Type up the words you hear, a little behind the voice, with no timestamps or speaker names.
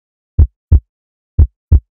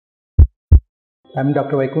I'm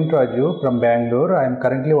Dr. Vykunta Raju from Bangalore. I am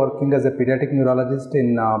currently working as a pediatric neurologist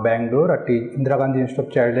in Bangalore at the Indira Gandhi Institute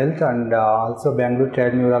of Child Health and also Bangalore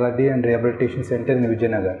Child Neurology and Rehabilitation Center in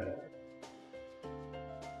Vijayanagar.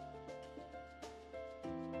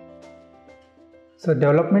 So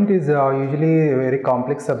development is usually a very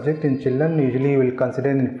complex subject in children. Usually we will consider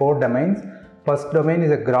in 4 domains. First domain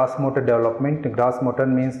is a gross motor development. Gross motor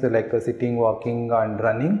means like sitting, walking and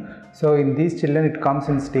running. So in these children it comes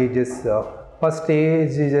in stages. First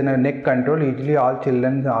stage is in a neck control. Usually all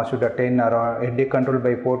children should attain around headache control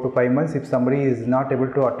by 4 to 5 months. If somebody is not able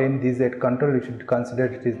to attain this head control, you should consider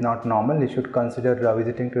it is not normal. You should consider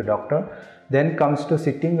visiting to a doctor. Then comes to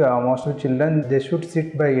sitting. Most of the children, they should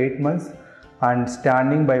sit by 8 months. And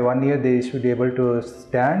standing by 1 year they should be able to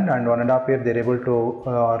stand, and 1.5 years they are able to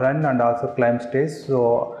run and also climb stairs.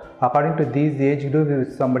 So according to these age group,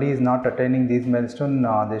 if somebody is not attaining these milestones,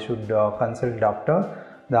 they should consult doctor.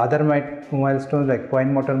 The other milestones like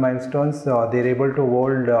fine motor milestones, they are able to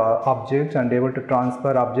hold objects and able to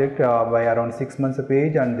transfer object by around 6 months of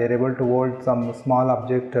age, and they are able to hold some small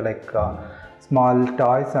object like small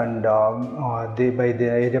toys, and they by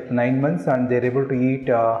the age of 9 months, and they are able to eat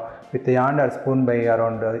with a hand or spoon by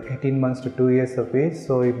around 18 months to 2 years of age.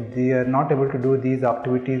 So if they are not able to do these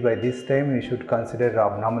activities by this time, you should consider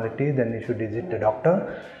abnormality, then you should visit the doctor.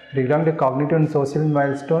 Regarding the cognitive and social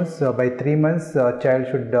milestones, by 3 months child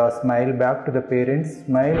should smile back to the parents,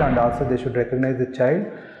 smile, and also they should recognize the child.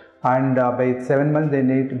 And by 7 months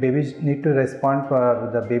babies need to respond for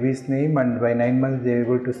the baby's name, and by 9 months they are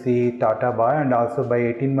able to see tata bye, and also by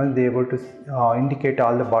 18 months they are able to indicate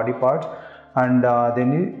all the body parts, and they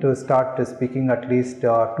need to start speaking at least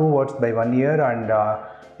 2 words by 1 year, and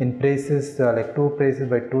in phrases like 2 phrases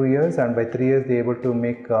by 2 years, and by 3 years they are able to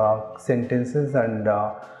make sentences, and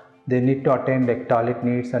they need to attain like toilet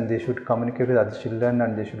needs, and they should communicate with other children,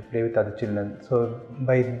 and they should play with other children. So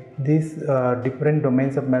by these different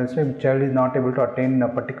domains of milestone, if child is not able to attain a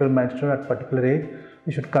particular milestone at particular age,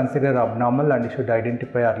 you should consider abnormal, and you should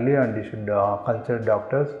identify early, and you should consult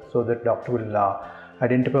doctors, so that doctor will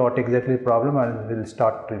identify what exactly the problem and will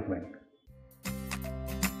start treatment.